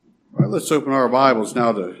Let's open our Bibles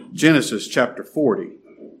now to Genesis chapter 40.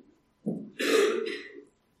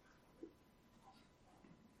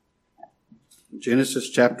 Genesis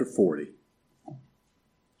chapter 40.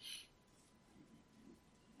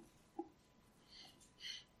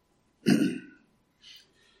 And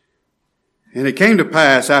it came to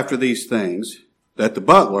pass after these things that the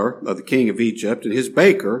butler of the king of Egypt and his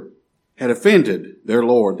baker had offended their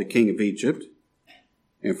lord, the king of Egypt.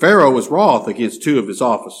 And Pharaoh was wroth against two of his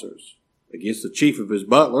officers, against the chief of his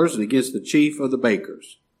butlers and against the chief of the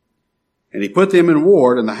bakers. And he put them in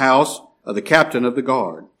ward in the house of the captain of the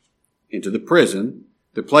guard, into the prison,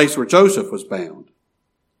 the place where Joseph was bound.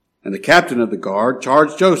 And the captain of the guard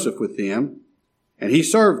charged Joseph with them, and he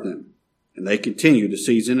served them. And they continued a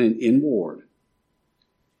season in ward.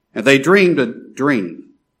 And they dreamed a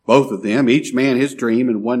dream, both of them, each man his dream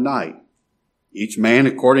in one night, each man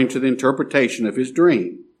according to the interpretation of his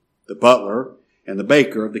dream, the butler and the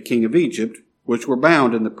baker of the king of Egypt, which were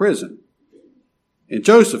bound in the prison. And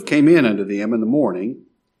Joseph came in unto them in the morning,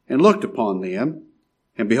 and looked upon them,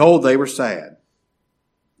 and behold, they were sad.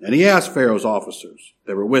 And he asked Pharaoh's officers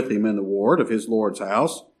that were with him in the ward of his lord's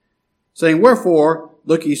house, saying, Wherefore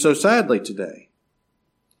look ye so sadly today?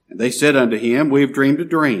 And they said unto him, We have dreamed a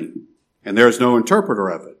dream, and there is no interpreter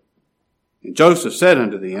of it. And Joseph said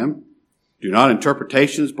unto them, Do not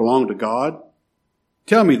interpretations belong to God?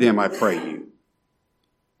 Tell me them, I pray you.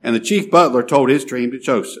 And the chief butler told his dream to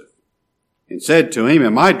Joseph, and said to him,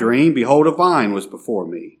 In my dream, behold, a vine was before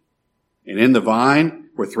me, and in the vine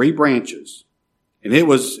were 3 branches, and it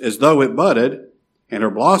was as though it budded, and her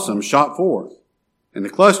blossoms shot forth, and the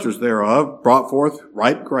clusters thereof brought forth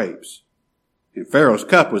ripe grapes. And Pharaoh's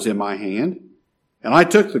cup was in my hand, and I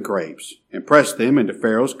took the grapes, and pressed them into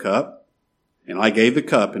Pharaoh's cup, and I gave the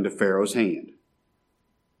cup into Pharaoh's hand.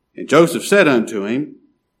 And Joseph said unto him,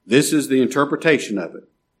 This is the interpretation of it.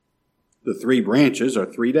 The 3 branches are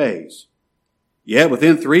 3 days. Yet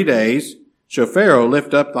within 3 days shall Pharaoh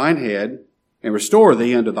lift up thine head, and restore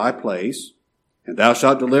thee unto thy place, and thou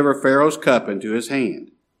shalt deliver Pharaoh's cup into his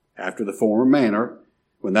hand, after the former manner,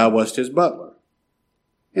 when thou wast his butler.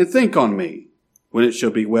 And think on me, when it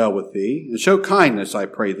shall be well with thee, and show kindness, I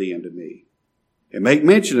pray thee, unto me, and make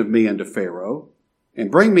mention of me unto Pharaoh,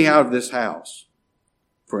 and bring me out of this house.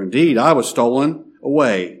 For indeed I was stolen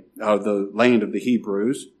away out of the land of the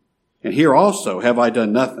Hebrews, and here also have I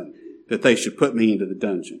done nothing, that they should put me into the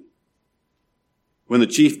dungeon. When the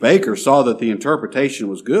chief baker saw that the interpretation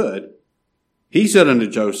was good, he said unto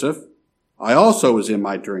Joseph, I also was in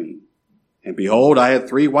my dream, and behold, I had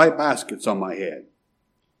 3 white baskets on my head.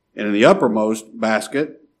 And in the uppermost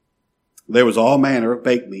basket there was all manner of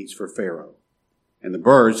baked meats for Pharaoh, and the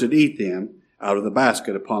birds did eat them out of the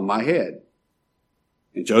basket upon my head.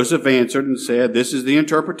 And Joseph answered and said, This is the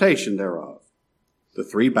interpretation thereof. The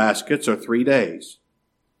 3 baskets are 3 days.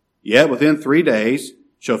 Yet within 3 days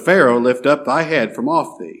shall Pharaoh lift up thy head from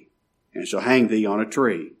off thee, and shall hang thee on a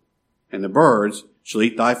tree, and the birds shall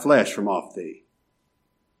eat thy flesh from off thee.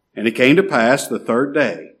 And it came to pass the 3rd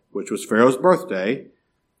day, which was Pharaoh's birthday,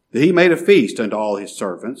 that he made a feast unto all his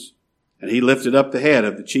servants, and he lifted up the head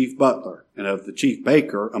of the chief butler and of the chief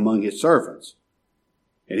baker among his servants.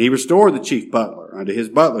 And he restored the chief butler unto his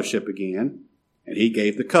butlership again, and he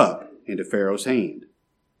gave the cup into Pharaoh's hand.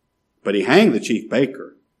 But he hanged the chief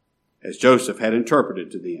baker, as Joseph had interpreted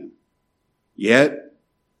to them. Yet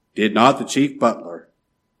did not the chief butler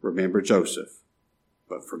remember Joseph,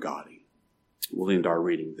 but forgot him. We'll end our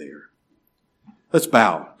reading there. Let's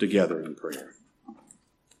bow together in prayer.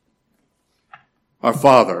 Our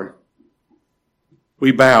Father,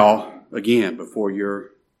 we bow again before your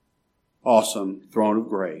awesome throne of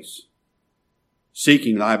grace,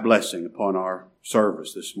 seeking thy blessing upon our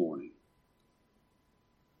service this morning.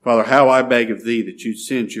 Father, how I beg of thee that you'd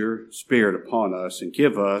send your Spirit upon us and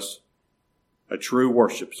give us a true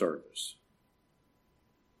worship service.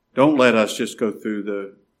 Don't let us just go through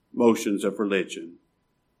the motions of religion,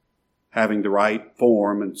 having the right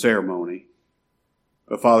form and ceremony.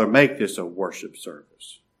 But Father, make this a worship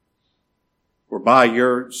service, where by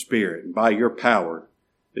your Spirit and by your power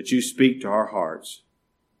that you speak to our hearts,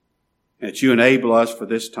 and that you enable us for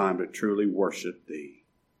this time to truly worship thee,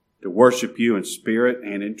 to worship you in spirit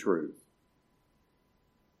and in truth.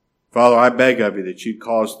 Father, I beg of you that you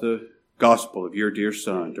cause the gospel of your dear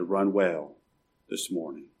Son to run well this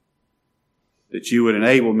morning, that you would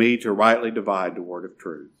enable me to rightly divide the word of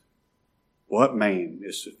truth. What man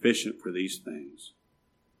is sufficient for these things?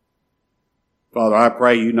 Father, I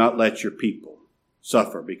pray you not let your people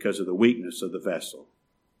suffer because of the weakness of the vessel,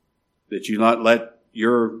 that you not let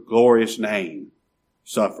your glorious name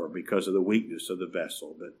suffer because of the weakness of the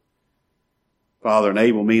vessel, but Father,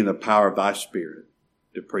 enable me in the power of thy Spirit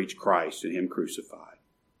to preach Christ and him crucified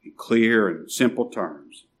in clear and simple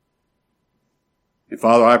terms. And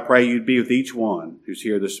Father, I pray you'd be with each one who's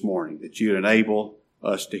here this morning, that you'd enable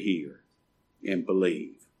us to hear and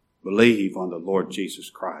believe. Believe on the Lord Jesus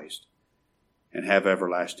Christ and have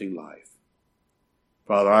everlasting life.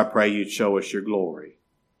 Father, I pray you'd show us your glory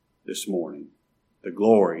this morning. The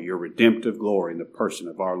glory, your redemptive glory in the person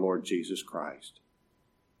of our Lord Jesus Christ.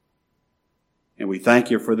 And we thank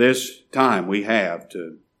you for this time we have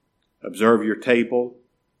to observe your table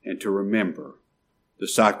and to remember the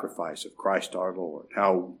sacrifice of Christ our Lord,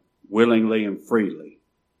 how willingly and freely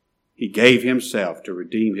he gave himself to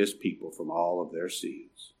redeem his people from all of their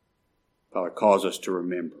sins. Father, cause us to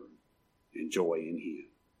remember and joy in him.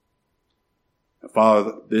 Now,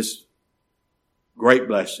 Father, this great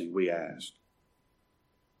blessing we ask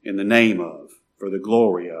in the name of, for the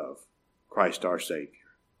glory of, Christ our Savior.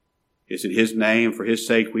 It's in his name, for his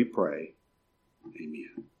sake we pray. Amen.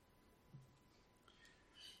 All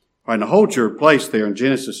right, now hold your place there in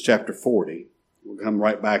Genesis chapter 40. We'll come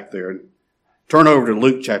right back there and turn over to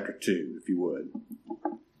Luke chapter 2, if you would.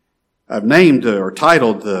 I've named or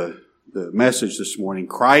titled the message this morning,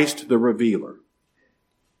 Christ the Revealer.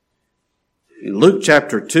 In Luke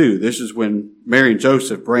chapter 2, this is when Mary and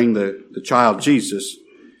Joseph bring the child Jesus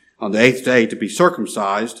on the 8th day to be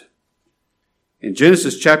circumcised. In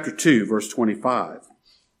Genesis chapter 2, verse 25.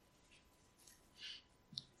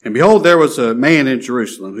 And behold, there was a man in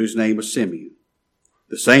Jerusalem whose name was Simeon.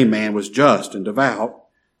 The same man was just and devout,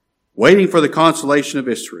 waiting for the consolation of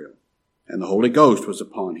Israel, and the Holy Ghost was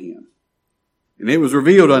upon him. And it was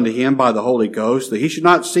revealed unto him by the Holy Ghost that he should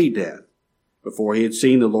not see death before he had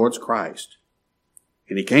seen the Lord's Christ.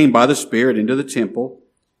 And he came by the Spirit into the temple.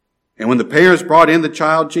 And when the parents brought in the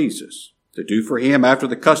child Jesus to do for him after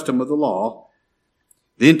the custom of the law,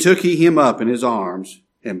 then took he him up in his arms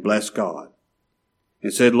and blessed God,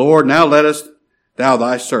 and said, Lord, now lettest thou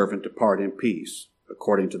thy servant depart in peace,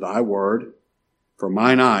 according to thy word. For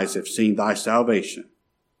mine eyes have seen thy salvation,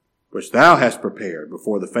 which thou hast prepared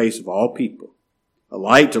before the face of all people, a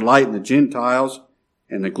light to lighten the Gentiles,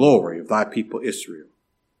 and the glory of thy people Israel.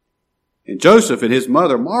 And Joseph and his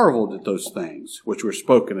mother marveled at those things which were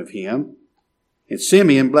spoken of him. And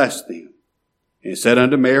Simeon blessed them, and said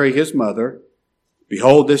unto Mary his mother,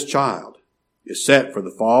 Behold, this child is set for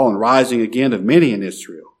the fall and rising again of many in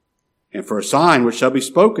Israel, and for a sign which shall be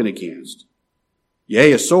spoken against.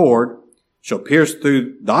 Yea, a sword shall pierce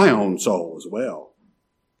through thy own soul as well,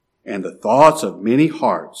 and the thoughts of many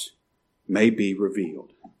hearts may be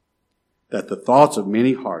revealed. That the thoughts of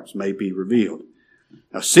many hearts may be revealed.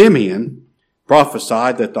 Now, Simeon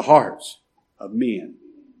prophesied that the hearts of men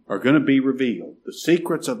are going to be revealed. The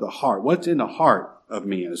secrets of the heart, what's in the heart of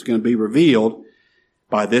men, is going to be revealed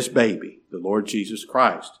by this baby, the Lord Jesus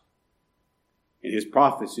Christ. And his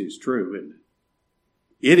prophecy is true, isn't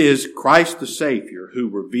it? It is Christ the Savior who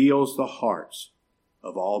reveals the hearts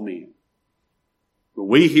of all men. When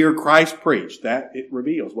we hear Christ preached, that it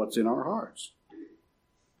reveals what's in our hearts.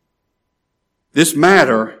 This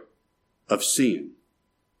matter of sin,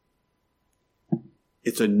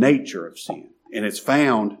 it's a nature of sin, and it's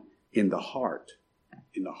found in the heart.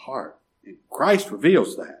 In the heart. And Christ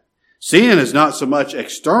reveals that. Sin is not so much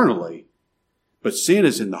externally, but sin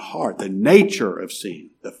is in the heart. The nature of sin,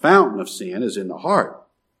 the fountain of sin, is in the heart.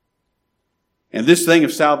 And this thing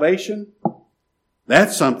of salvation,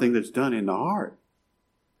 that's something that's done in the heart.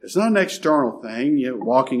 It's not an external thing,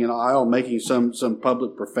 walking an aisle, making some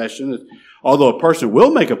public profession. Although a person will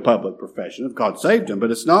make a public profession if God saved him, but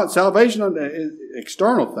it's not salvation, an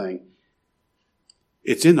external thing.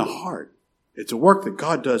 It's in the heart. It's a work that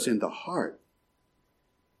God does in the heart.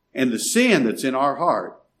 And the sin that's in our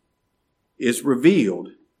heart is revealed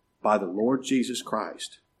by the Lord Jesus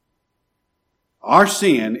Christ. Our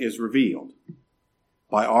sin is revealed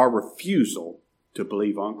by our refusal to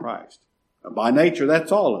believe on Christ. Now, by nature,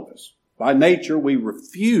 that's all of us. By nature, we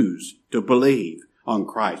refuse to believe on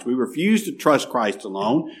Christ. We refuse to trust Christ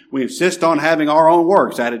alone. We insist on having our own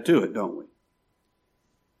works added to it, don't we?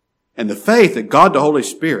 And the faith that God the Holy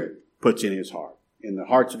Spirit puts in his heart, in the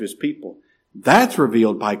hearts of his people, that's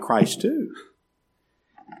revealed by Christ too.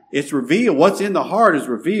 It's revealed, what's in the heart is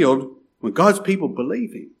revealed when God's people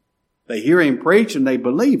believe him. They hear him preach and they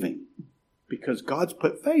believe him because God's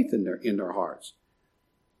put faith in their hearts.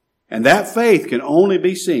 And that faith can only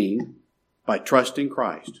be seen by trusting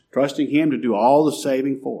Christ, trusting him to do all the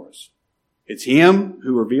saving for us. It's him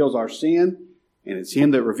who reveals our sin, and it's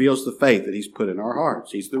him that reveals the faith that he's put in our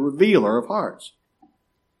hearts. He's the revealer of hearts.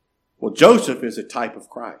 Well, Joseph is a type of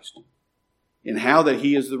Christ in how that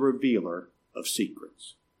he is the revealer of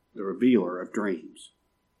secrets. the revealer of dreams.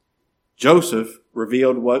 Joseph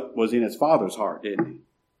revealed what was in his father's heart, didn't he?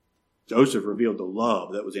 Joseph revealed the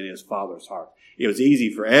love that was in his father's heart. It was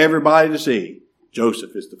easy for everybody to see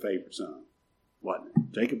Joseph is the favorite son, wasn't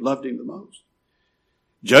it? Jacob loved him the most.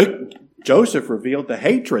 Joseph revealed the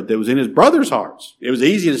hatred that was in his brothers' hearts. It was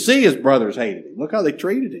easy to see his brothers hated him. Look how they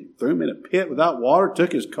treated him. Threw him in a pit without water,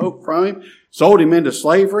 took his coat from him, sold him into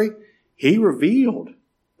slavery. He revealed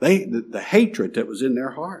the hatred that was in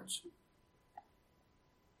their hearts.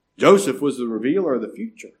 Joseph was the revealer of the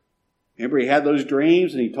future. Remember, he had those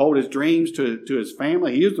dreams and he told his dreams to his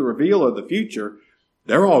family. He was the revealer of the future.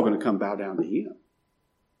 They're all going to come bow down to him.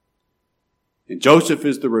 And Joseph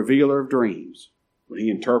is the revealer of dreams. When he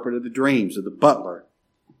interpreted the dreams of the butler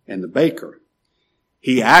and the baker,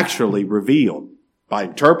 he actually revealed, by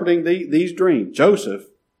interpreting these dreams, Joseph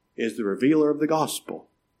is the revealer of the gospel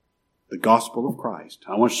of Christ.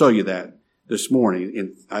 I want to show you that this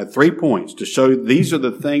morning. I have 3 points to show you these are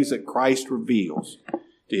the things that Christ reveals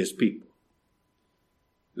to his people.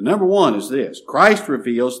 The number 1 is this: Christ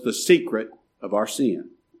reveals the secret of our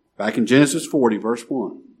sin. Back in Genesis 40, verse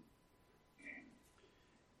 1.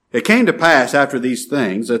 It came to pass after these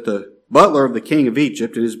things that the butler of the king of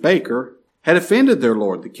Egypt and his baker had offended their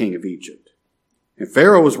lord, the king of Egypt. And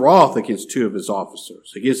Pharaoh was wroth against 2 of his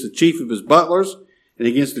officers, against the chief of his butlers and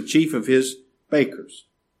against the chief of his bakers.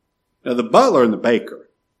 Now the butler and the baker,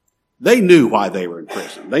 they knew why they were in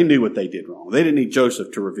prison. They knew what they did wrong. They didn't need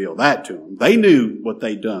Joseph to reveal that to them. They knew what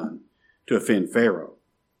they'd done to offend Pharaoh.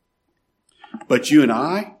 But you and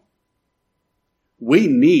I, we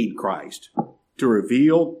need Christ to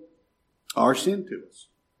reveal our sin to us.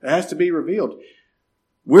 It has to be revealed.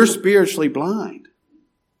 We're spiritually blind,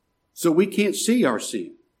 so we can't see our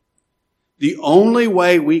sin. The only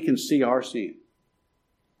way we can see our sin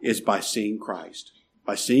is by seeing Christ,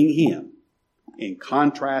 by seeing him in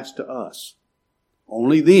contrast to us.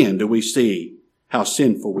 Only then do we see how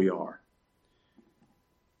sinful we are.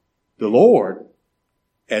 The Lord,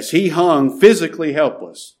 as he hung physically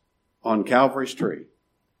helpless on Calvary's tree,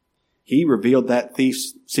 he revealed that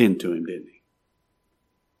thief's sin to him, didn't he?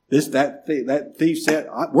 That thief said,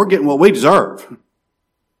 we're getting what we deserve.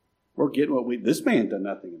 We're getting this man done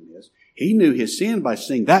nothing amiss. He knew his sin by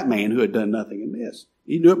seeing that man who had done nothing amiss.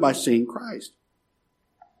 He knew it by seeing Christ.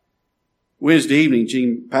 Wednesday evening,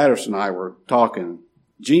 Gene Patterson and I were talking.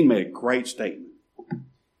 Gene made a great statement.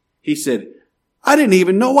 He said, I didn't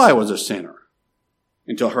even know I was a sinner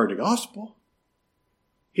until I heard the gospel.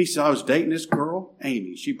 He said, I was dating this girl,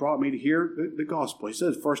 Amy. She brought me to hear the gospel. He said,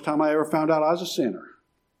 it's the first time I ever found out I was a sinner.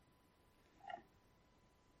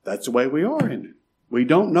 That's the way we are, isn't it? We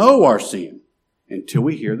don't know our sin until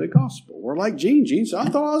we hear the gospel. We're like Gene. Gene said, I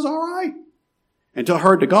thought I was all right until I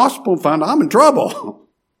heard the gospel and found out I'm in trouble.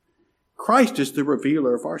 Christ is the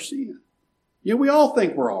revealer of our sin. You know, we all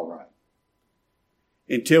think we're all right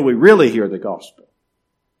until we really hear the gospel.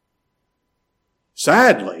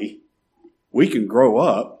 Sadly, we can grow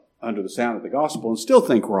up under the sound of the gospel and still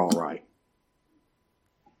think we're all right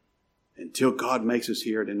until God makes us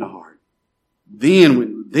hear it in the heart.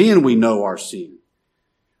 Then we know our sin.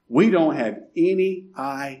 We don't have any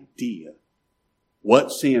idea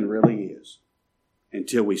what sin really is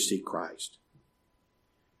until we see Christ.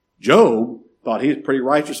 Job thought he was a pretty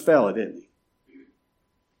righteous fella, didn't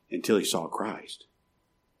he? Until he saw Christ.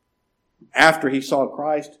 After he saw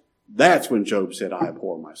Christ, that's when Job said, I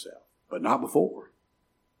abhor myself. But not before.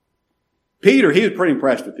 Peter, he was pretty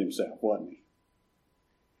impressed with himself, wasn't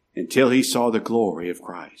he? Until he saw the glory of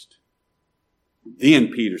Christ.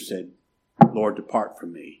 Then Peter said, Lord, depart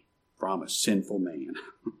from me, for I'm a sinful man.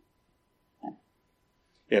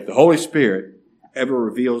 If the Holy Spirit ever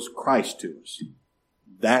reveals Christ to us,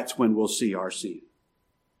 that's when we'll see our sin.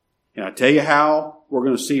 And I tell you how we're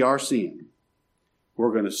going to see our sin.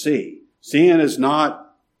 We're going to see. Sin is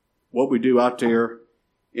not what we do out there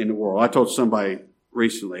in the world. I told somebody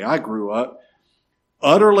recently, I grew up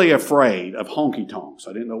utterly afraid of honky-tonks.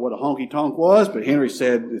 I didn't know what a honky-tonk was, but Henry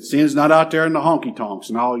said, sin's not out there in the honky-tonks.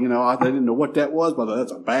 And all, I didn't know what that was, but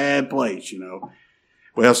that's a bad place,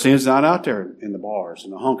 Well, sin's not out there in the bars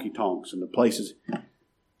and the honky-tonks and the places.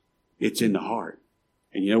 It's in the heart.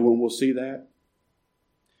 And you know when we'll see that?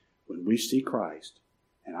 When we see Christ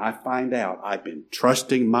and I find out I've been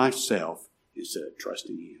trusting myself instead of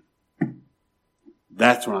trusting him.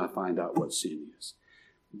 That's when I find out what sin is.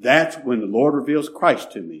 That's when the Lord reveals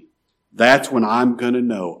Christ to me. That's when I'm going to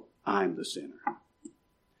know I'm the sinner.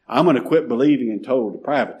 I'm going to quit believing in total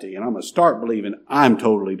depravity and I'm going to start believing I'm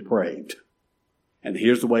totally depraved. And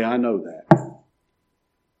here's the way I know that.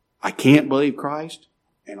 I can't believe Christ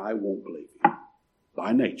and I won't believe him.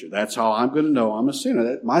 by nature. That's how I'm going to know I'm a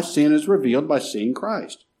sinner. My sin is revealed by seeing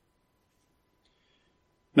Christ.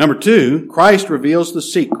 Number 2, Christ reveals the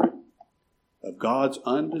secret of God's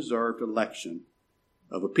undeserved election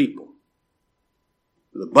of a people.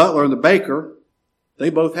 The butler and the baker, they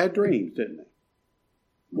both had dreams, didn't they?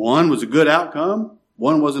 One was a good outcome,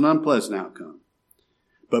 one was an unpleasant outcome.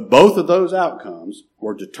 But both of those outcomes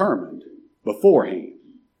were determined beforehand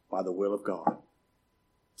by the will of God.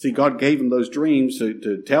 See, God gave them those dreams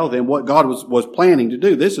to tell them what God was planning to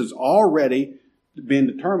do. This has already been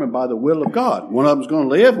determined by the will of God. One of them's going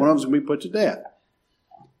to live, one of them's going to be put to death.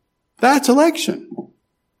 That's election.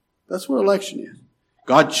 That's what election is.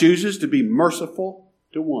 God chooses to be merciful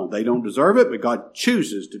to one. They don't deserve it, but God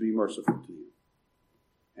chooses to be merciful to you.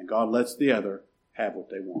 And God lets the other have what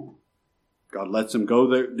they want. God lets them go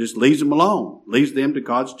there, just leaves them alone, leaves them to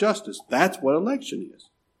God's justice. That's what election is.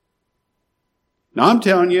 Now I'm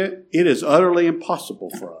telling you, it is utterly impossible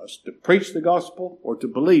for us to preach the gospel or to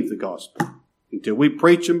believe the gospel until we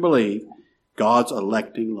preach and believe God's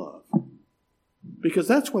electing love. Because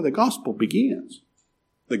that's where the gospel begins.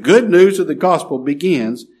 The good news of the gospel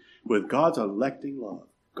begins with God's electing love.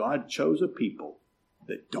 God chose a people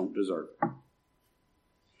that don't deserve it.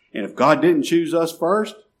 And if God didn't choose us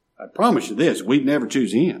first, I promise you this, we'd never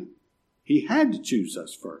choose Him. He had to choose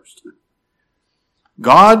us first.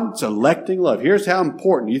 God's electing love. Here's how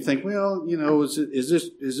important. You think, well, is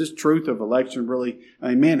this truth of election really? I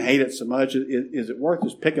mean, men hate it so much. Is it worth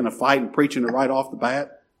just picking a fight and preaching it right off the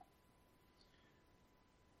bat?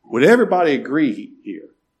 Would everybody agree here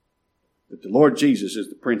that the Lord Jesus is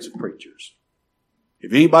the Prince of Preachers?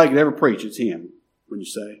 If anybody could ever preach, it's Him, wouldn't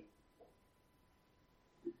you say?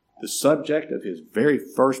 The subject of His very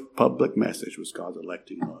first public message was God's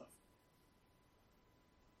electing love.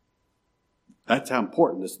 That's how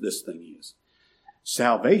important this thing is.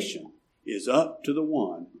 Salvation is up to the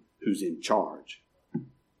one who's in charge.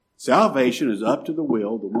 Salvation is up to the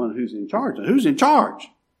will of the one who's in charge. And who's in charge?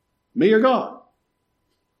 Me or God?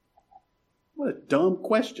 What a dumb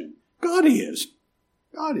question. God is.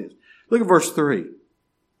 God is. Look at verse 3.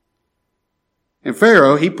 And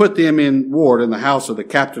Pharaoh, he put them in ward in the house of the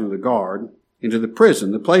captain of the guard, into the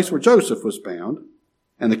prison, the place where Joseph was bound.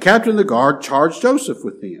 And the captain of the guard charged Joseph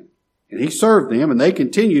with them. And he served them, and they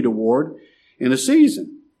continued to ward in a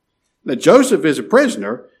season. Now, Joseph is a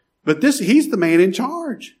prisoner, but he's the man in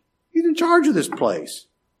charge. He's in charge of this place.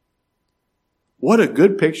 What a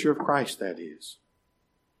good picture of Christ that is.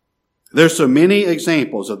 There's so many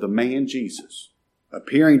examples of the man Jesus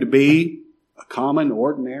appearing to be a common,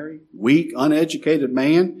 ordinary, weak, uneducated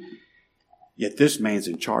man, yet this man's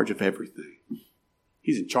in charge of everything.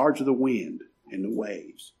 He's in charge of the wind and the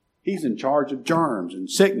waves. He's in charge of germs and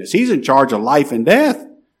sickness. He's in charge of life and death.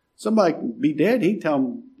 Somebody can be dead, he can tell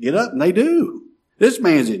them, get up, and they do. This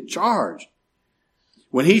man's in charge.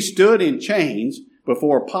 When he stood in chains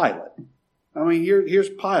before Pilate, I mean, here's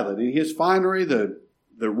Pilate in his finery, the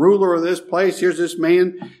ruler of this place. Here's this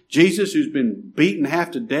man, Jesus, who's been beaten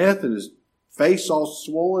half to death and his face all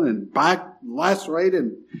swollen and back lacerated,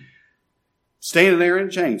 and standing there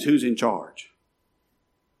in chains. Who's in charge?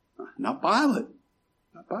 Not Pilate.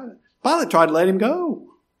 Pilate tried to let him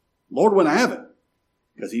go. Lord wouldn't have it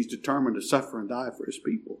because he's determined to suffer and die for his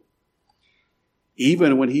people.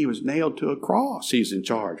 Even when he was nailed to a cross, he's in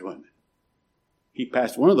charge, wasn't he? He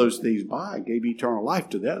passed one of those thieves by and gave eternal life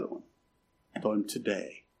to the other one. Told him,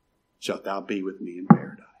 today shalt thou be with me in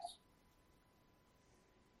paradise.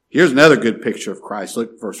 Here's another good picture of Christ.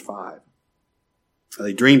 Look at verse 5.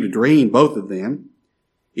 They dreamed a dream, both of them.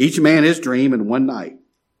 Each man his dream in one night.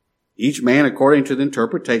 Each man according to the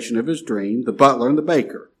interpretation of his dream, the butler and the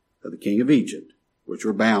baker of the king of Egypt, which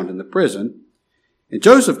were bound in the prison. And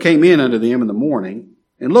Joseph came in unto them in the morning,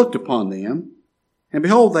 and looked upon them, and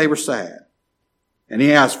behold, they were sad. And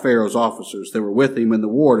he asked Pharaoh's officers that were with him in the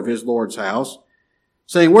ward of his Lord's house,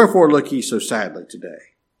 saying, Wherefore look ye so sadly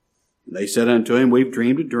today? And they said unto him, We've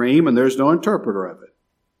dreamed a dream, and there's no interpreter of it.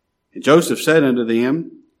 And Joseph said unto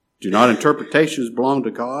them, Do not interpretations belong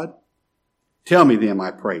to God? Tell me them, I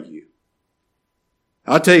pray you.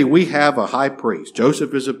 I'll tell you, we have a high priest.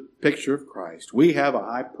 Joseph is a picture of Christ. We have a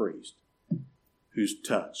high priest who's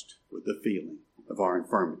touched with the feeling of our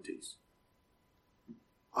infirmities.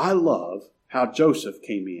 I love how Joseph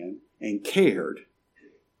came in and cared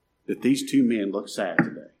that these two men look sad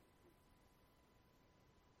today.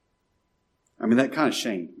 I mean, that kind of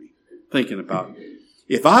shamed me, thinking about it.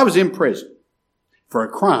 If I was in prison for a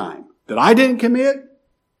crime that I didn't commit,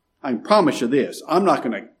 I can promise you this, I'm not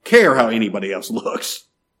going to care how anybody else looks.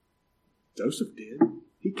 Joseph did.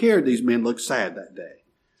 He cared these men looked sad that day.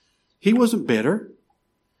 He wasn't bitter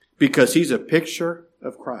because he's a picture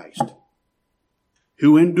of Christ,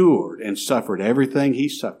 who endured and suffered everything he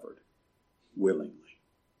suffered willingly.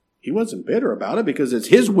 He wasn't bitter about it because it's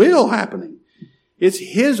his will happening. It's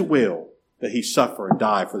his will that he suffer and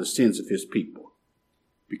die for the sins of his people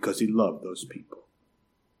because he loved those people.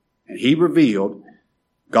 And he revealed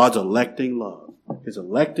God's electing love, his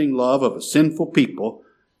electing love of a sinful people.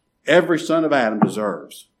 Every son of Adam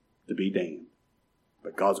deserves to be damned.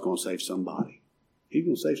 But God's going to save somebody. He's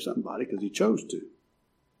going to save somebody because he chose to.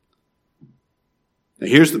 Now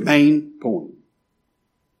here's the main point.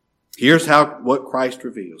 Here's what Christ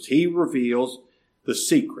reveals. He reveals the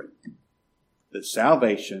secret that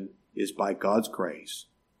salvation is by God's grace,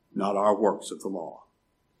 not our works of the law.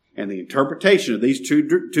 And the interpretation of these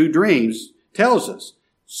two dreams tells us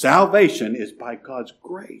salvation is by God's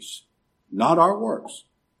grace, not our works.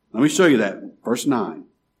 Let me show you that. Verse 9.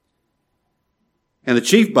 And the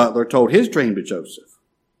chief butler told his dream to Joseph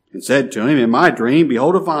and said to him, in my dream,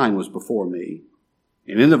 behold, a vine was before me,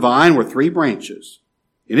 and in the vine were 3 branches.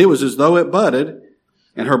 And it was as though it budded,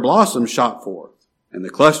 and her blossoms shot forth, and the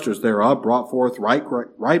clusters thereof brought forth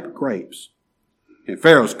ripe grapes. And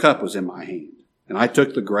Pharaoh's cup was in my hand. And I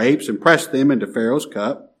took the grapes and pressed them into Pharaoh's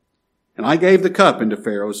cup, and I gave the cup into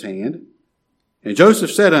Pharaoh's hand. And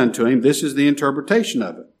Joseph said unto him, this is the interpretation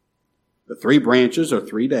of it. The 3 branches are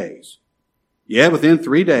 3 days. Yet within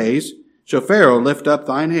 3 days shall Pharaoh lift up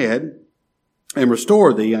thine head, and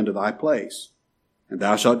restore thee unto thy place. And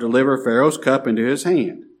thou shalt deliver Pharaoh's cup into his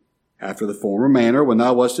hand, after the former manner when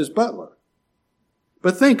thou wast his butler.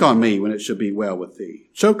 But think on me when it shall be well with thee.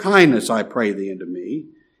 Show kindness, I pray thee, unto me,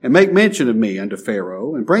 and make mention of me unto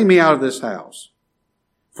Pharaoh, and bring me out of this house.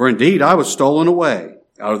 For indeed I was stolen away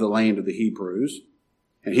out of the land of the Hebrews,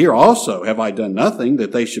 and here also have I done nothing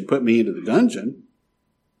that they should put me into the dungeon.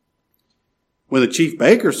 When the chief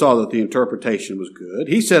baker saw that the interpretation was good,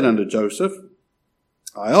 he said unto Joseph,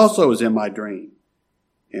 I also was in my dream,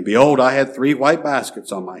 and behold, I had 3 white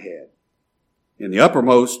baskets on my head. In the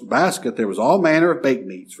uppermost basket there was all manner of baked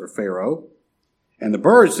meats for Pharaoh, and the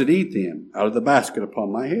birds did eat them out of the basket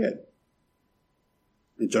upon my head.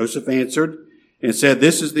 And Joseph answered and said,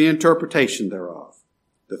 this is the interpretation thereof.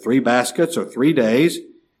 The 3 baskets are 3 days,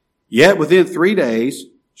 yet within 3 days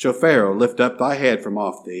shall Pharaoh lift up thy head from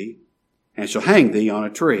off thee, and shall hang thee on a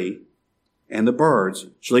tree, and the birds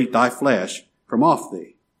shall eat thy flesh from off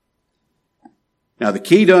thee. Now, the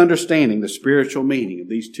key to understanding the spiritual meaning of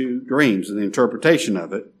these 2 dreams and the interpretation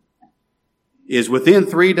of it is within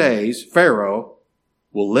 3 days, Pharaoh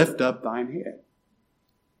will lift up thine head.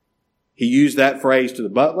 He used that phrase to the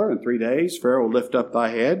butler. In 3 days, Pharaoh will lift up thy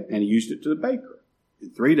head, and he used it to the baker.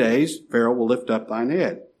 In 3 days, Pharaoh will lift up thine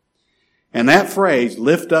head. And that phrase,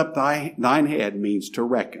 lift up thine head, means to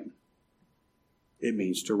reckon. It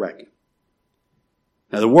means to reckon.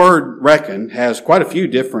 Now, the word reckon has quite a few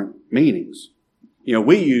different meanings. You know,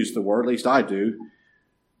 we use the word, at least I do,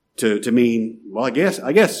 to mean, well, I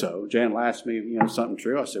guess so. Jan asked me, something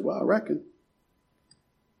true. I said, well, I reckon.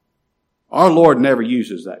 Our Lord never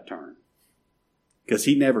uses that term because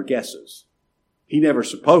he never guesses. He never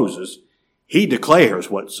supposes. He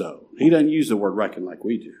declares what's so. He doesn't use the word reckon like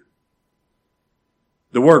we do.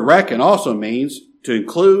 The word reckon also means to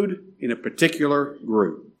include in a particular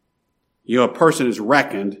group. A person is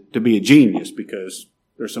reckoned to be a genius because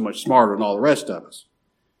they're so much smarter than all the rest of us.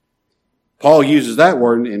 Paul uses that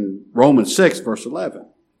word in Romans 6, verse 11.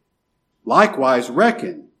 Likewise,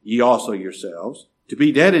 reckon ye also yourselves to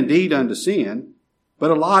be dead indeed unto sin,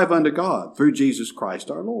 but alive unto God through Jesus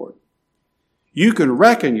Christ our Lord. You can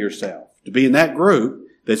reckon yourself to be in that group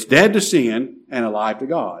that's dead to sin and alive to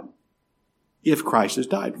God if Christ has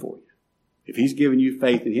died for you. If he's given you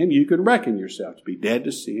faith in him, you can reckon yourself to be dead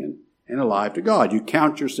to sin and alive to God. You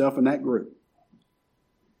count yourself in that group.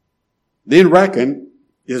 Then reckon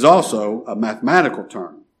is also a mathematical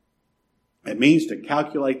term. It means to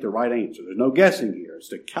calculate the right answer. There's no guessing here. It's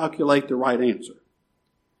to calculate the right answer.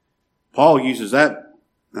 Paul uses that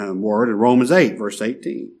word in Romans 8, verse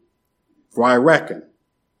 18. For I reckon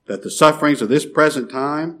that the sufferings of this present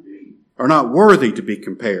time are not worthy to be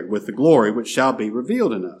compared with the glory which shall be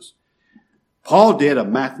revealed in us. Paul did a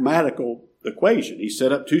mathematical equation. He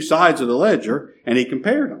set up 2 sides of the ledger and he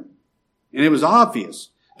compared them. And it was obvious.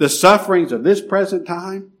 The sufferings of this present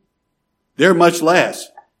time, they're much less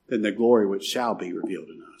than the glory which shall be revealed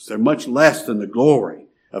in us. They're much less than the glory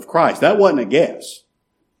of Christ. That wasn't a guess.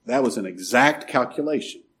 That was an exact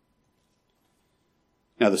calculation.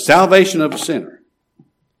 Now, the salvation of a sinner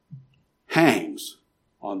hangs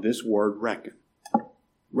on this word reckon.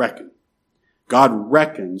 Reckon. God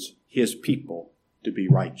reckons his people to be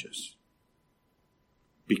righteous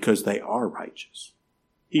because they are righteous.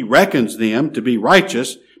 He reckons them to be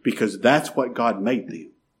righteous because that's what God made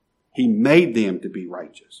them. He made them to be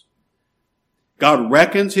righteous. God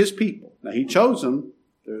reckons his people. Now, he chose them.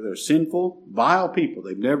 They're sinful, vile people.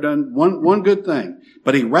 They've never done one good thing.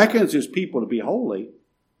 But he reckons his people to be holy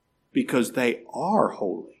because they are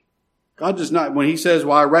holy. God does not, when he says,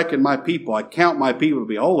 well, I reckon my people, I count my people to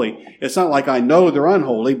be holy, it's not like I know they're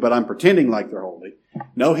unholy, but I'm pretending like they're holy.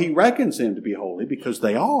 No, he reckons them to be holy because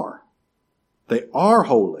they are. They are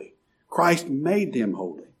holy. Christ made them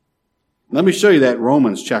holy. Let me show you that in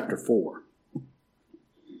Romans chapter 4.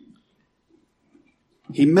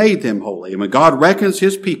 He made them holy. And when God reckons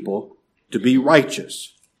his people to be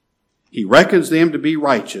righteous, he reckons them to be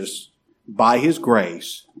righteous by his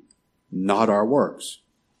grace, not our works.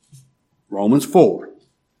 Romans 4,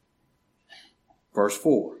 verse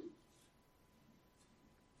 4.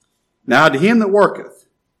 Now to him that worketh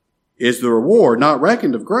is the reward not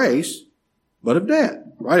reckoned of grace, but of debt.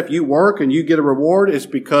 Right? If you work and you get a reward, it's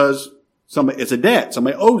because it's a debt.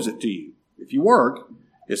 Somebody owes it to you. If you work,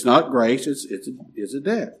 it's not grace, it's a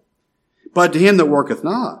debt. But to him that worketh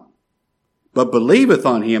not, but believeth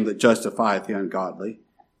on him that justifieth the ungodly,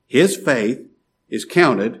 his faith is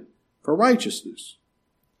counted for righteousness.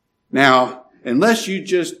 Now, unless you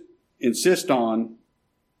just insist on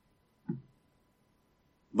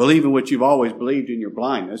believing what you've always believed in your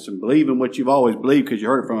blindness and believing what you've always believed because you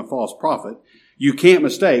heard it from a false prophet, you can't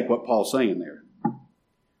mistake what Paul's saying there.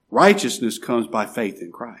 Righteousness comes by faith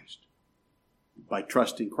in Christ, by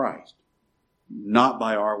trusting Christ, not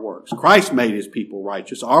by our works. Christ made his people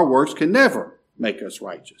righteous. Our works can never make us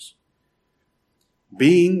righteous.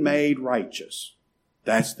 Being made righteous,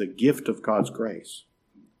 that's the gift of God's grace.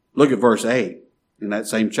 Look at verse 8 in that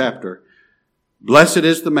same chapter. Blessed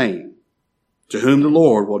is the man to whom the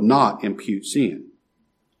Lord will not impute sin.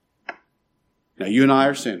 Now you and I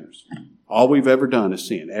are sinners. All we've ever done is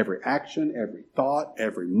sin. Every action, every thought,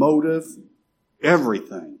 every motive,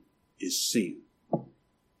 everything is sin.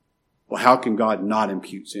 Well, how can God not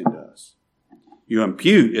impute sin to us? You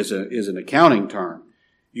impute is an accounting term.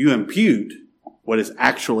 You impute what is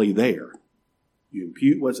actually there. You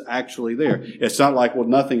impute what's actually there. It's not like, well,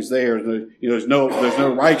 nothing's there. There's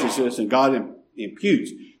no righteousness and God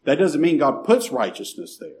imputes. That doesn't mean God puts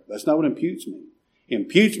righteousness there. That's not what imputes means.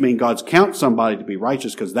 Imputes mean God's counts somebody to be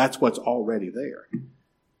righteous because that's what's already there.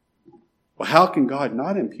 Well, how can God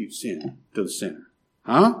not impute sin to the sinner?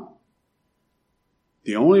 Huh?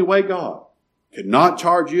 The only way God could not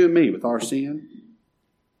charge you and me with our sin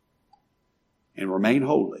and remain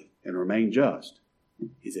holy and remain just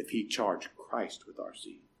is if he charged Christ with our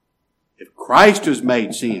sin. If Christ was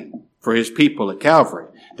made sin for his people at Calvary,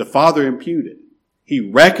 the Father imputed. He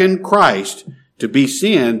reckoned Christ to be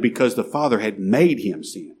sin because the Father had made him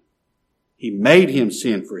sin. He made him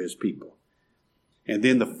sin for his people. And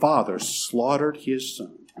then the Father slaughtered his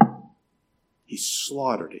Son. He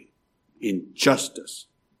slaughtered him in justice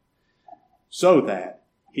so that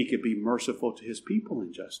he could be merciful to his people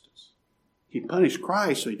in justice. He punished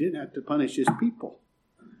Christ so he didn't have to punish his people.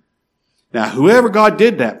 Now, whoever God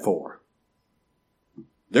did that for,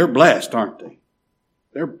 they're blessed, aren't they?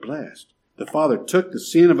 They're blessed. The Father took the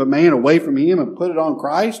sin of a man away from him and put it on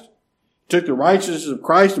Christ. Took the righteousness of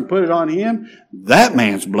Christ and put it on him. That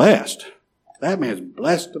man's blessed. That man's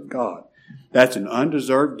blessed of God. That's an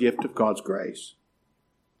undeserved gift of God's grace.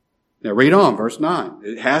 Now read on, verse 9.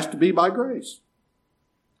 It has to be by grace.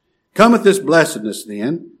 Cometh this blessedness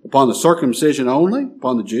then upon the circumcision only,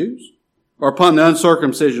 upon the Jews, or upon the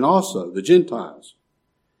uncircumcision also, the Gentiles?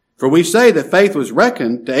 For we say that faith was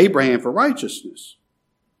reckoned to Abraham for righteousness.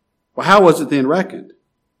 Well, how was it then reckoned?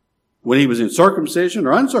 When he was in circumcision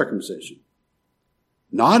or uncircumcision?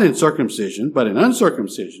 Not in circumcision, but in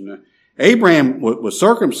uncircumcision. Abraham was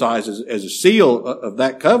circumcised as a seal of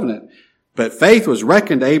that covenant, but faith was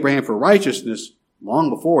reckoned to Abraham for righteousness long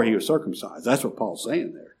before he was circumcised. That's what Paul's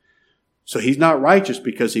saying there. So he's not righteous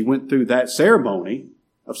because he went through that ceremony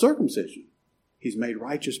of circumcision. He's made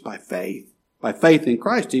righteous by faith. By faith in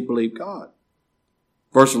Christ, he believed God.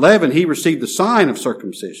 Verse 11, he received the sign of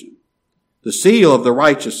circumcision, the seal of the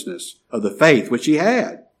righteousness of the faith which he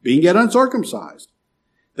had, being yet uncircumcised,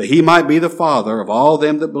 that he might be the father of all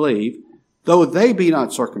them that believe, though they be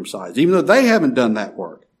not circumcised, even though they haven't done that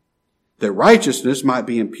work, that righteousness might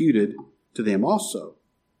be imputed to them also.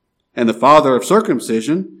 And the father of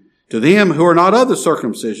circumcision to them who are not of the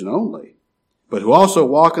circumcision only, but who also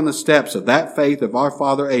walk in the steps of that faith of our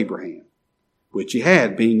father Abraham, which he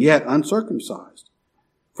had, being yet uncircumcised.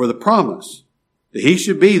 For the promise that he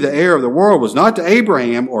should be the heir of the world was not to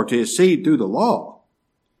Abraham or to his seed through the law,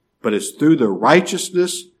 but it's through the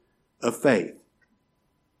righteousness of faith.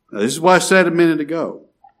 Now, this is what I said a minute ago.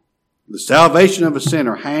 The salvation of a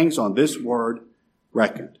sinner hangs on this word,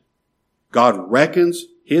 reckoned. God reckons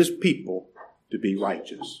his people to be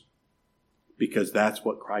righteous because that's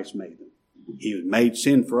what Christ made them. He was made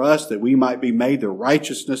sin for us that we might be made the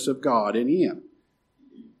righteousness of God in him.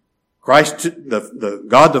 God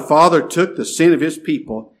the Father took the sin of his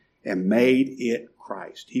people and made it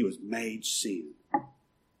Christ. He was made sin.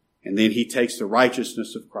 And then he takes the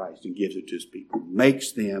righteousness of Christ and gives it to his people,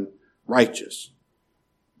 makes them righteous.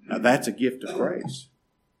 Now that's a gift of grace.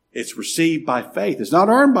 It's received by faith. It's not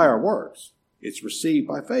earned by our works. It's received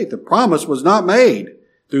by faith. The promise was not made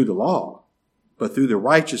through the law, but through the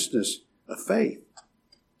righteousness of faith.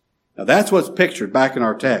 Now that's what's pictured back in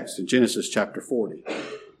our text in Genesis chapter 40.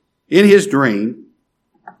 In his dream,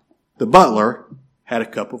 the butler had a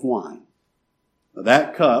cup of wine. Now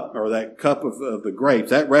that cup of the grapes,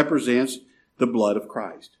 that represents the blood of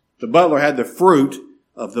Christ. The butler had the fruit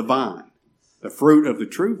of the vine, the fruit of the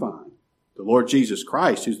true vine. The Lord Jesus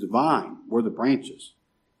Christ, who's the vine, we're the branches.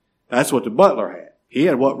 That's what the butler had. He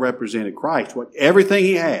had what represented Christ. Everything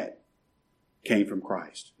he had came from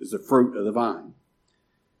Christ. Is the fruit of the vine.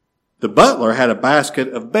 The butler had a basket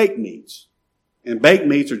of baked meats. And baked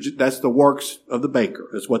meats that's the works of the baker.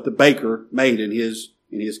 That's what the baker made in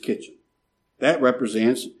his kitchen. That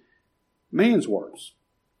represents man's works.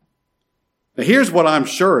 Now here's what I'm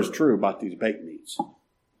sure is true about these baked meats.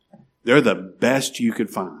 They're the best you could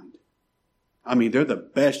find. I mean, they're the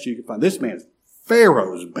best you could find. This man's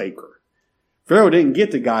Pharaoh's baker. Pharaoh didn't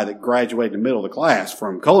get the guy that graduated in the middle of the class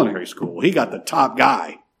from culinary school. He got the top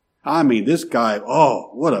guy. I mean, this guy,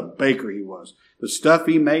 oh, what a baker he was. The stuff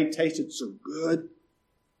he made tasted so good.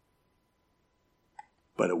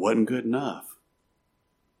 But it wasn't good enough.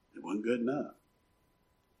 It wasn't good enough.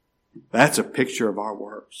 That's a picture of our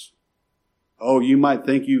works. Oh, you might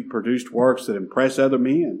think you've produced works that impress other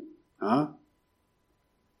men. Huh?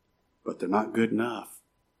 But they're not good enough.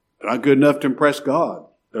 They're not good enough to impress God.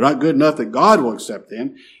 They're not good enough that God will accept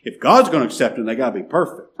them. If God's going to accept them, they got to be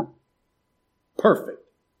perfect. Perfect.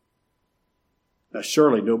 Now,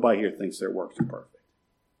 surely nobody here thinks their works are perfect.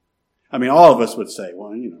 I mean, all of us would say,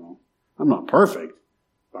 well, I'm not perfect,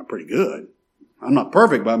 but I'm pretty good. I'm not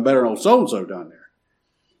perfect, but I'm better than old so-and-so down there.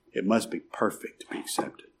 It must be perfect to be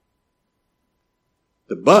accepted.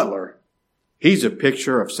 The butler, he's a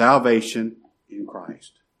picture of salvation in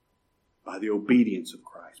Christ. By the obedience of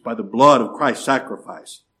Christ. By the blood of Christ's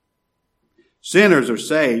sacrifice. Sinners are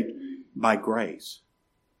saved by grace.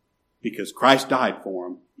 Because Christ died for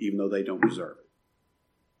them, even though they don't deserve it.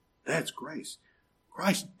 That's grace.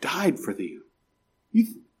 Christ died for them.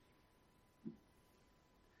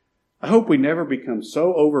 I hope we never become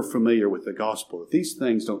so overfamiliar with the gospel that these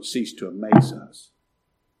things don't cease to amaze us.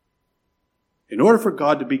 In order for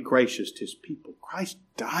God to be gracious to his people, Christ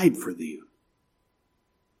died for them.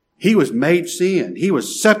 He was made sin. He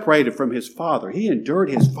was separated from his Father. He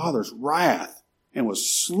endured his Father's wrath and was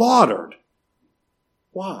slaughtered.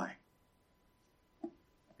 Why?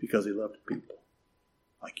 Because he loved people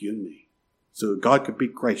like you and me, so that God could be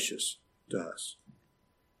gracious to us.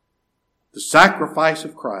 The sacrifice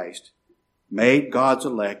of Christ made God's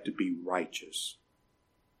elect to be righteous.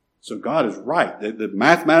 So God is right. The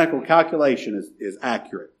mathematical calculation is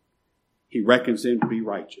accurate. He reckons them to be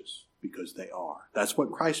righteous because they are. That's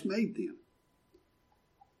what Christ made them.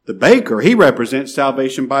 The baker, he represents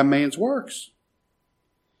salvation by man's works.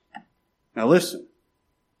 Now listen.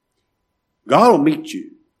 God will meet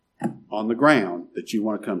you on the ground that you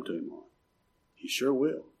want to come to him on. He sure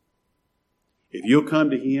will. If you'll come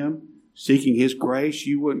to him seeking his grace,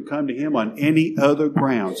 you wouldn't come to him on any other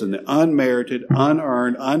grounds than the unmerited,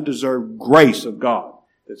 unearned, undeserved grace of God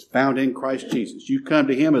that's found in Christ Jesus. You come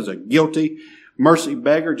to him as a guilty mercy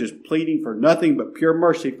beggar, just pleading for nothing but pure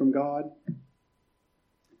mercy from God.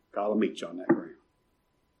 God will meet you on that ground.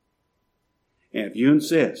 And if you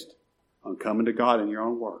insist on coming to God in your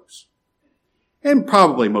own works, and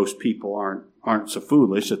probably most people aren't so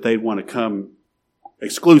foolish that they'd want to come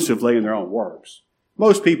exclusively in their own works.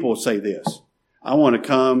 Most people will say this: I want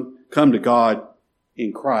to come to God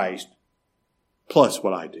in Christ plus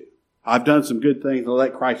what I do. I've done some good things, I'll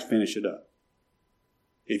let Christ finish it up.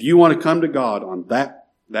 If you want to come to God on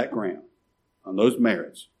that ground, on those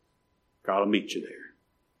merits, God will meet you there.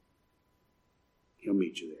 He'll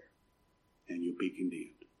meet you there. And you'll be condemned.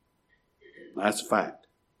 That's a fact.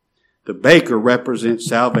 The baker represents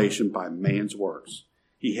salvation by man's works.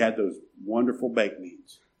 He had those wonderful baked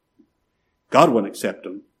meats. God wouldn't accept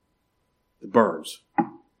them. The birds.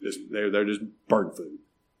 They're just bird food.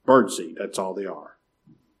 Bird seed, that's all they are.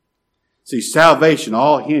 See, salvation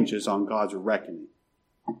all hinges on God's reckoning.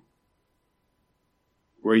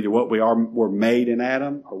 We're either what we're made in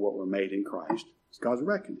Adam or what we're made in Christ. It's God's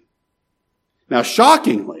reckoning. Now,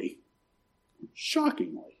 shockingly,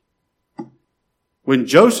 when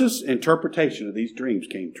Joseph's interpretation of these dreams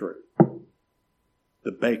came true,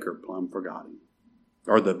 the baker plumb forgot him.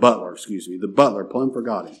 Or the butler plumb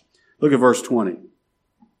forgot him. Look at verse 20.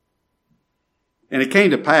 And it came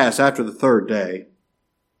to pass after the third day,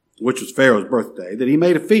 which was Pharaoh's birthday, that he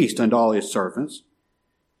made a feast unto all his servants.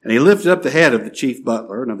 And he lifted up the head of the chief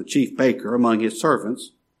butler and of the chief baker among his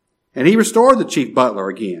servants. And he restored the chief butler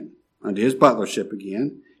again unto his butlership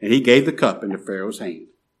again. And he gave the cup into Pharaoh's hand.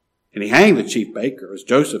 And he hanged the chief baker, as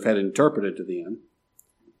Joseph had interpreted to them.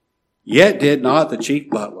 Yet did not the chief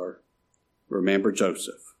butler remember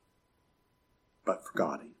Joseph, but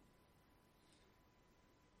forgot him.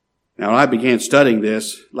 Now, when I began studying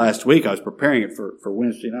this last week, I was preparing it for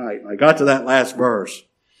Wednesday night. I got to that last verse,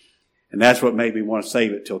 and that's what made me want to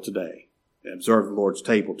save it till today and observe the Lord's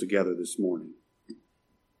table together this morning.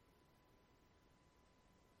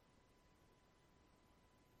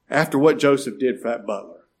 After what Joseph did for that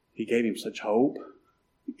butler, he gave him such hope.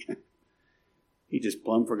 He just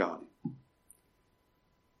plumb forgot him.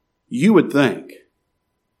 You would think,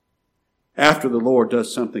 after the Lord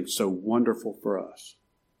does something so wonderful for us,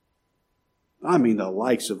 I mean the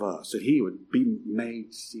likes of us, that he would be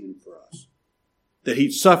made sin for us, that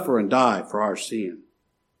he'd suffer and die for our sin,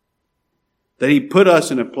 that he'd put us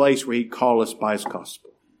in a place where he'd call us by his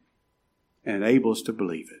gospel and enable us to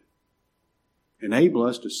believe it, enable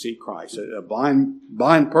us to see Christ. A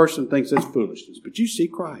blind person thinks that's foolishness, but you see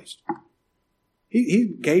Christ.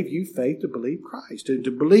 He gave you faith to believe Christ,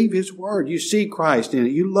 to believe his word. You see Christ in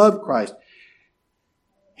it. You love Christ.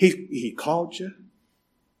 He called you.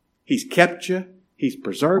 He's kept you. He's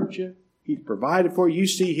preserved you. He's provided for you. You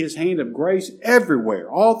see his hand of grace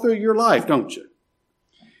everywhere, all through your life, don't you?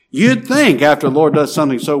 You'd think after the Lord does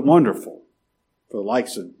something so wonderful for the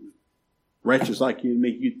likes of wretches like you and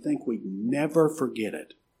me, you'd think we'd never forget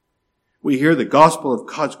it. We hear the gospel of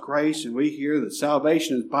God's grace, and we hear that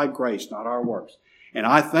salvation is by grace, not our works. And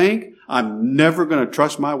I think I'm never going to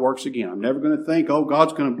trust my works again. I'm never going to think, oh,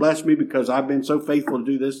 God's going to bless me because I've been so faithful to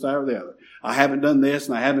do this, that, or the other. I haven't done this,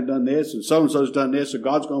 and I haven't done this, and so-and-so's done this, so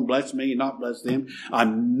God's going to bless me and not bless them.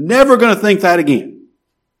 I'm never going to think that again.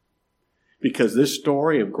 Because this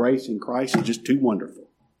story of grace in Christ is just too wonderful.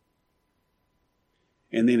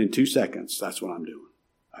 And then in 2 seconds, that's what I'm doing.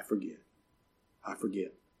 I forget.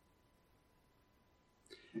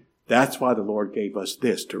 That's why the Lord gave us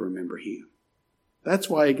this, to remember him. That's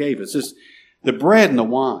why he gave us this. The bread and the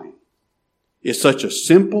wine is such a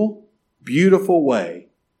simple, beautiful way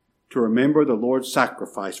to remember the Lord's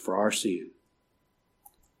sacrifice for our sin.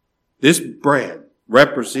 This bread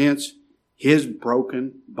represents his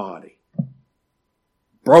broken body.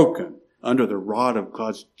 Broken under the rod of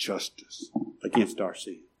God's justice against our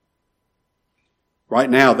sin. Right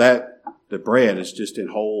now, the bread is just in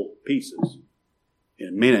whole pieces. In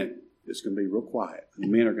a minute, it's going to be real quiet. The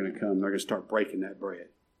men are going to come. They're going to start breaking that bread.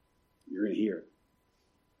 You're going to hear it.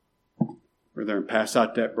 Or they're going to pass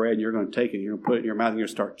out that bread, and you're going to take it, and you're going to put it in your mouth, and you're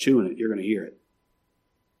going to start chewing it. You're going to hear it.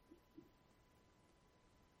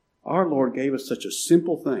 Our Lord gave us such a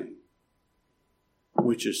simple thing,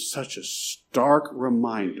 which is such a stark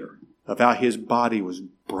reminder of how his body was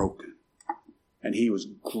broken, and he was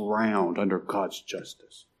ground under God's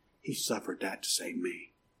justice. He suffered that to save me.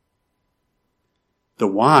 The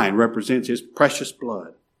wine represents his precious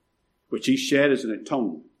blood, which he shed as an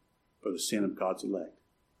atonement for the sin of God's elect.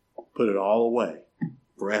 Put it all away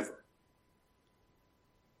forever.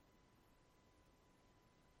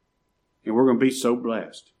 And we're going to be so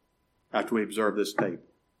blessed after we observe this table.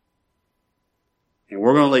 And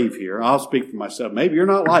we're going to leave here. I'll speak for myself. Maybe you're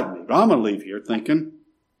not like me, but I'm going to leave here thinking,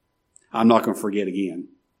 I'm not going to forget again.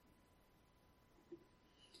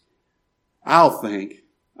 I'll think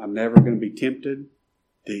I'm never going to be tempted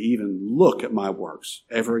to even look at my works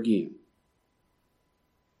ever again.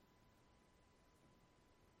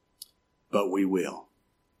 But we will.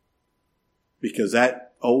 Because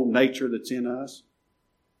that old nature that's in us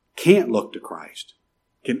can't look to Christ.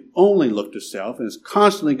 Can only look to self, and is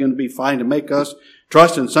constantly going to be fighting to make us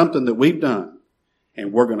trust in something that we've done,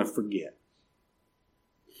 and we're going to forget.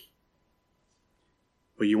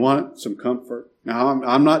 But you want some comfort? Now,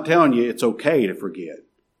 I'm not telling you it's okay to forget.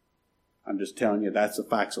 I'm just telling you that's the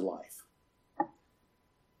facts of life.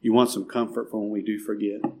 You want some comfort for when we do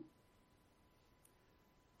forget?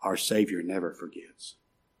 Our Savior never forgets.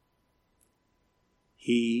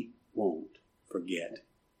 He won't forget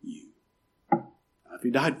you. Now, if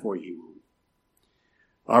he died for you, he won't.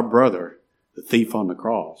 Our brother, the thief on the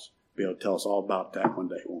cross, will be able to tell us all about that one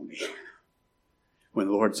day, won't he? When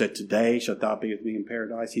the Lord said, today shalt thou be with me in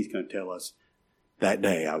paradise, he's going to tell us, that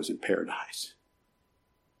day I was in paradise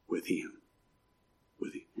with him.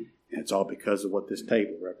 With him. And it's all because of what this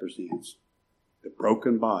table represents. The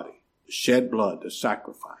broken body, the shed blood, the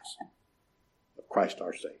sacrifice of Christ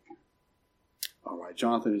our Savior. All right,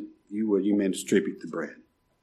 Jonathan, you may distribute the bread.